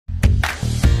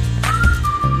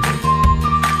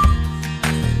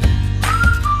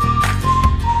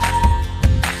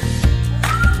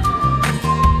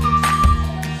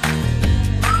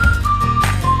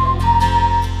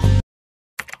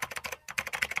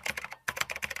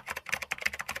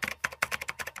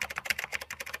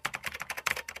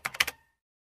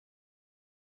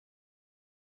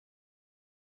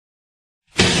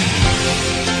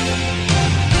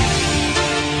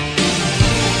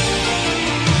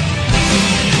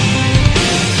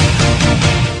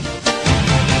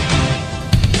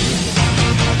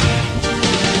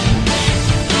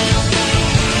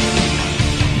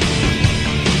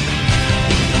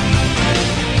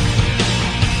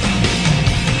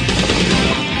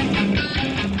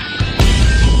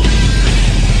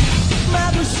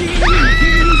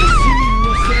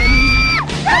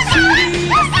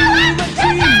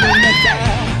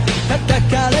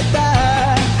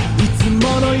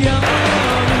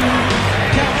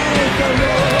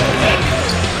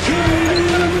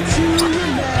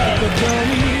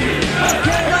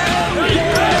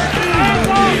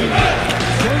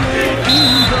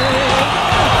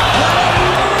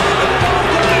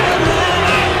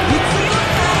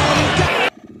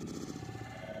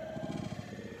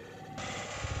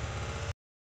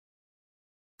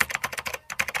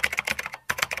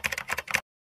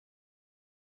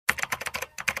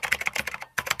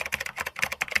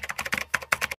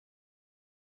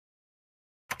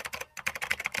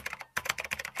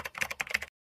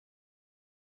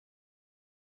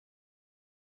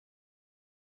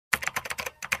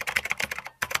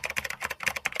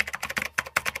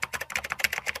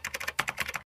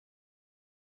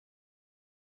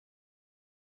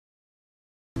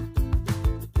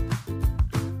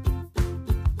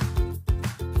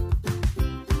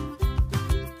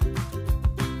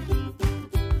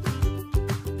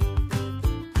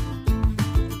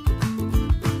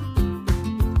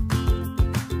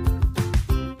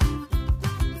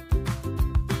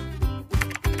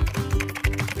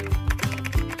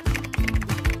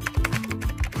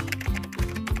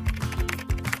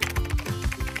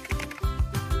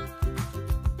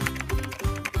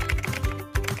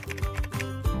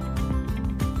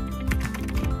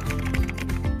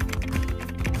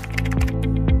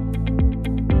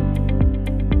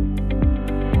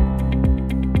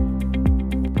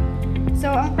So,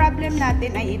 ang problem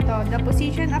natin ay ito. The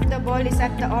position of the ball is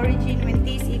at the origin when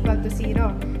t is equal to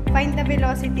 0. Find the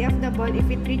velocity of the ball if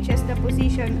it reaches the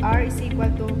position r is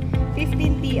equal to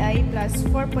 15ti plus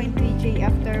 4.3j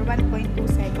after 1.2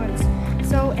 seconds.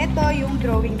 So, ito yung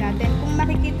drawing natin. Kung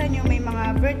makikita nyo, may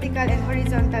mga vertical and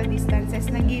horizontal distances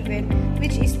na given,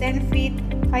 which is 10 feet,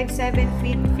 5, 7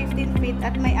 feet, 15 feet,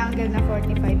 at may angle na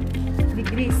 45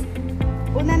 degrees.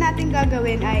 Una natin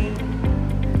gagawin ay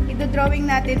drawing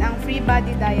natin ang free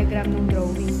body diagram ng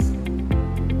drawing.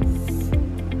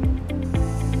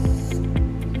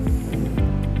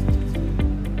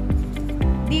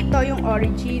 Dito yung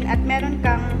origin at meron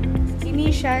kang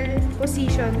initial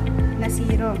position na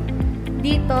 0.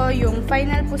 Dito yung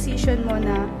final position mo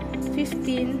na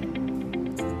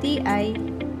 15 ti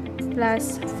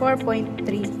plus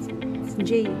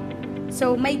 4.3j.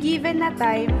 So may given na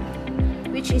time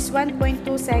which is 1.2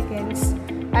 seconds.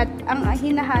 At ang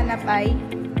hinahanap ay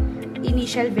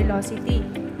initial velocity.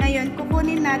 Ngayon,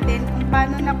 kukunin natin kung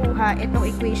paano nakuha itong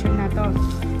equation na to.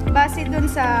 Base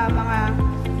dun sa mga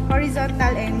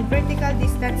horizontal and vertical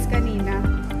distance kanina.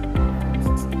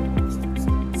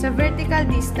 Sa vertical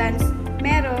distance,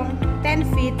 merong 10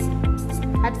 feet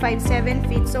at 5, 7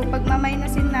 feet. So, pag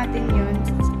maminusin natin yun,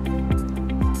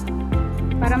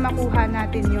 para makuha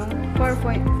natin yung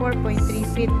 4.3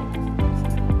 feet.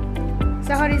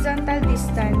 Sa horizontal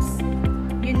distance,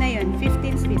 yun na yun,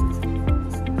 15 feet.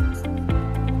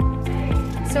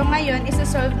 So, ngayon,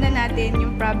 isa-solve na natin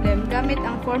yung problem gamit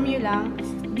ang formulang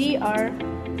dr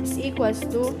is equals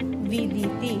to v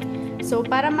dt. So,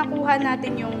 para makuha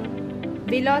natin yung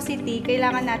velocity,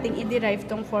 kailangan nating i-derive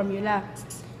tong formula.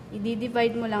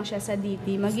 I-divide mo lang siya sa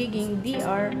dt, magiging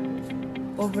dr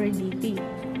over dt.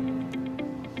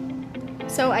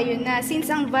 So, ayun na. Since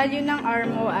ang value ng r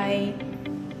mo ay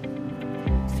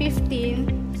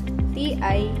 15 ti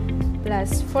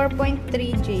plus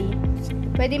 4.3j,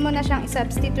 pwede mo na siyang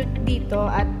i-substitute dito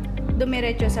at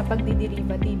dumiretso sa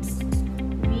pagdiderivatives.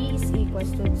 V is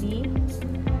equals to d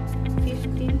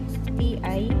 15 ti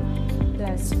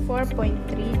plus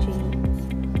 4.3j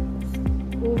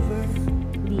over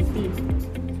dt.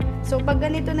 So, pag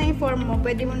ganito na yung form mo,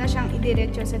 pwede mo na siyang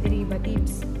idiretso sa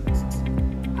derivatives.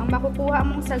 Ang makukuha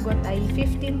mong sagot ay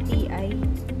 15 ti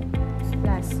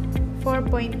plus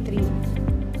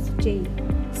 4.3j.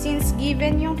 Since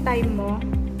given yung time mo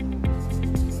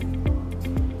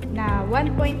na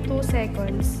 1.2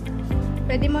 seconds,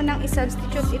 pwede mo nang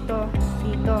i-substitute ito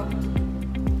dito.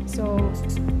 So,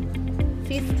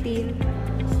 15,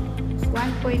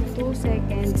 1.2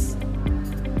 seconds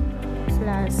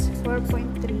plus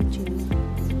 4.3j.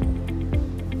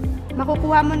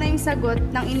 Makukuha mo na yung sagot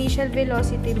ng initial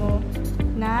velocity mo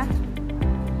na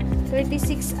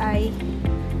 36i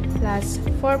plus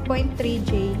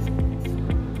 4.3j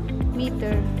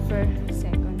meter per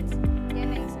second.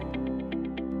 Yan na yung sagot.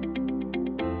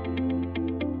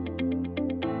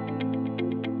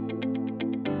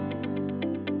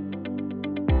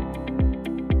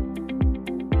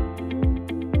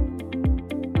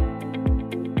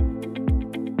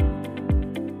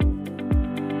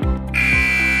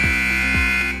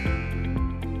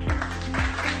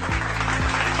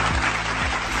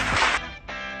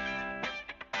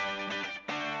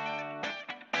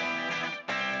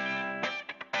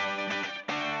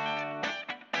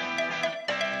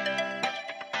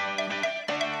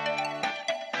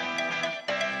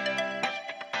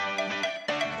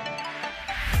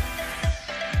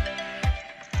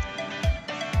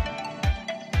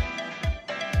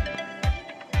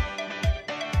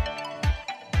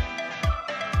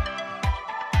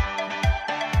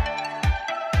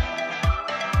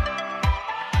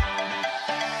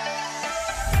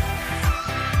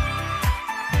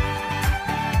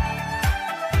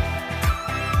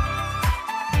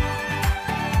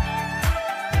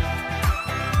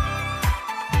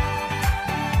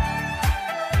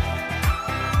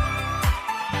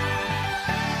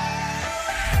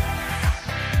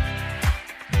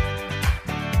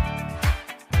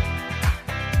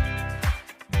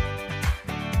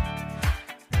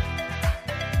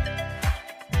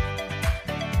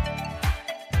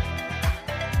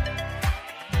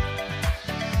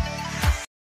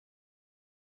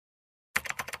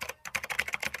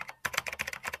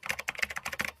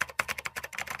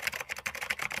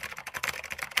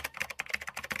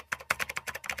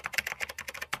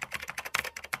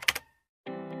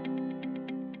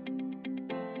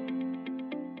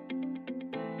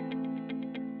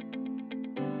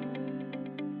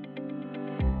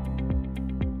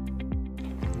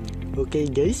 Okay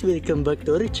guys, welcome back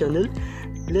to our channel.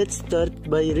 Let's start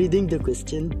by reading the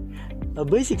question. A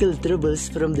bicycle travels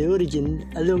from the origin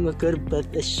along a curved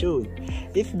path as shown.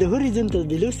 If the horizontal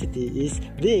velocity is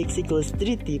Vx equals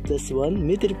 3t plus 1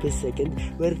 meter per second,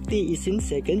 where t is in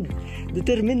second,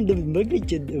 determine the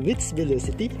magnitude of its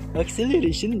velocity,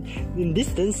 acceleration, and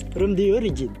distance from the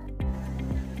origin.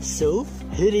 So,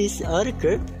 here is our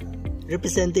curve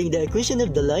representing the equation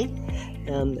of the line.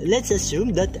 Let's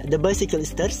assume that the bicycle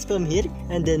starts from here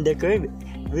and then the curve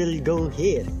will go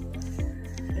here.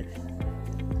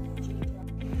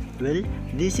 Well,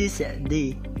 this is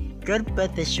the curve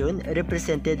path as shown,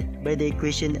 represented by the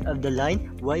equation of the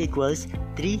line y equals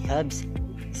 3 halves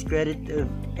square root of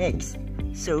x.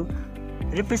 So,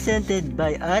 represented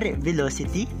by our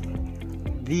velocity,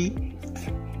 v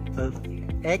of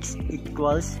x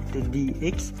equals to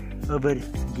dx over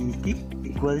dt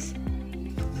equals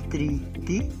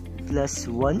 3t plus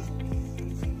 1.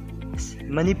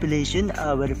 Manipulation,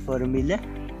 our formula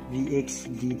vx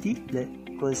dt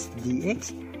equals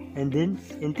dx, and then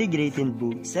integrating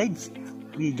both sides,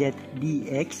 we get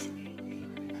dx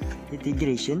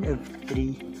integration of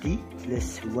 3t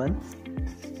plus 1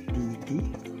 dt,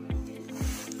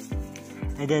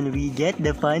 and then we get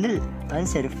the final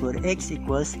answer for x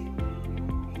equals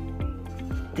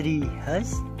 3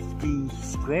 has t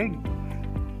squared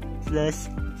plus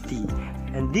t,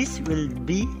 and this will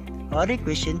be our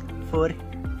equation for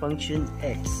function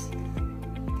x.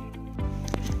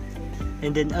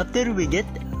 And then after we get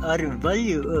our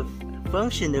value of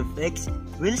function of x,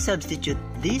 we'll substitute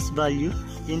this value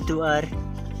into our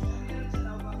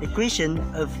equation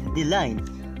of the line,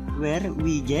 where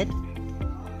we get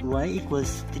y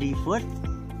equals 3/4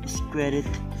 square root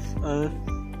of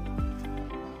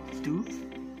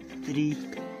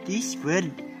 3t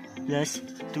squared plus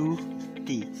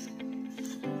 2t.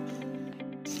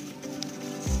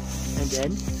 And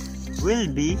then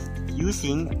we'll be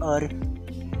using our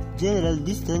general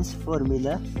distance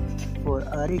formula for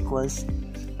r equals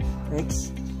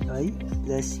xi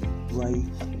plus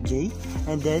yj,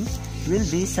 and then we'll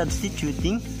be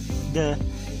substituting the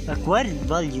acquired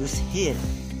values here,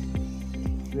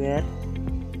 where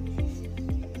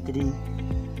 3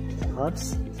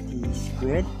 halves t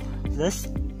squared plus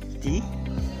t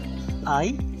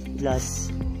I plus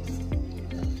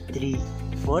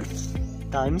 3/4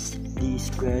 times the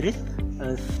square root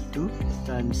of 2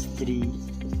 times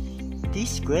 3t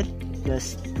squared plus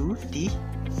 2t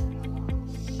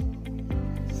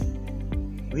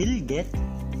will get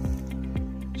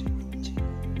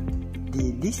the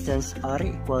distance r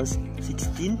equals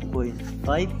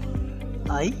 16.5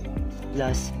 I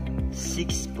plus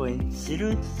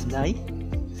 6.09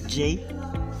 j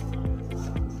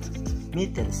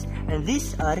meters, and this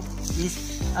r is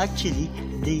actually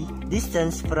the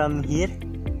distance from here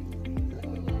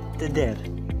to there.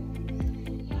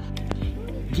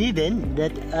 Given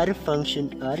that our function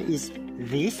r is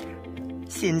this,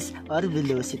 since our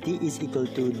velocity is equal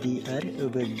to dr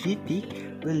over dt,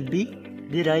 we'll be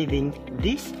deriving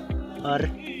this. R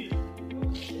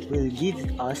will give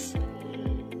us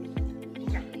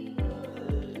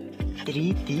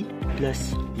 3t plus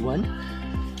 1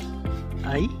 I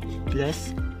plus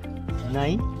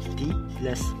 9t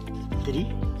plus 3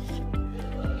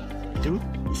 to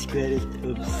square root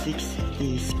of 6t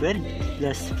squared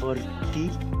plus 4t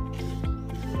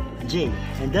j,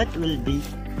 and that will be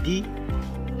the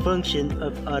function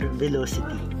of our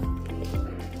velocity.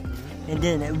 And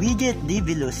then we get the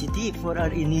velocity for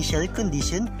our initial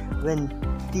condition when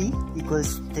t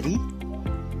equals 3,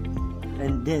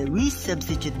 and then we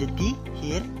substitute the t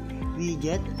here. We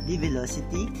get the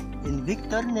velocity in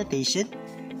vector notation,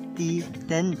 t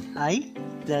 10I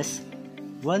plus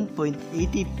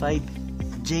 1.85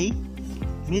 j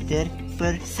meter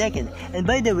per second. And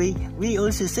by the way, we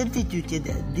also substituted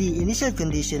the initial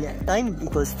condition time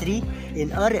equals 3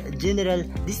 in our general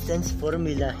distance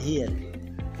formula here.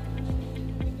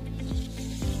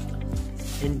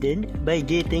 And then by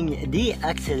getting the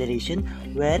acceleration,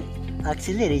 where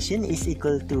acceleration is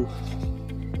equal to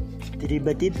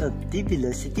derivative of the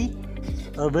velocity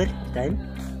over time,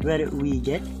 where we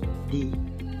get the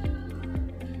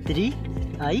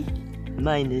 3I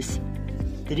minus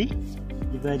 3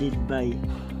 divided by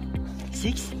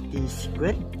 6t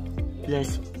squared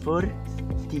plus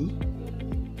 4t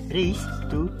raised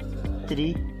to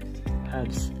 3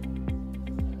 halves,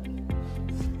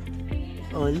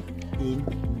 all in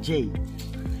j.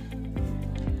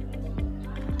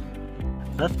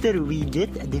 After we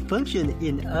get the function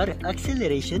in our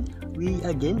acceleration, we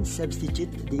again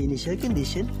substitute the initial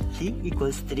condition t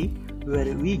equals 3,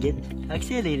 where we get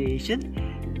acceleration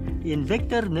in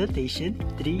vector notation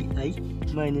 3I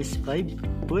minus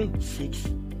 5.6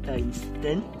 times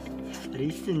 10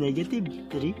 raised to negative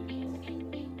 3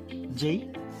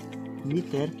 J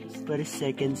meter per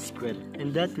second square.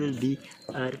 And that will be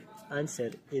our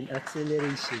answer in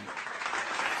acceleration.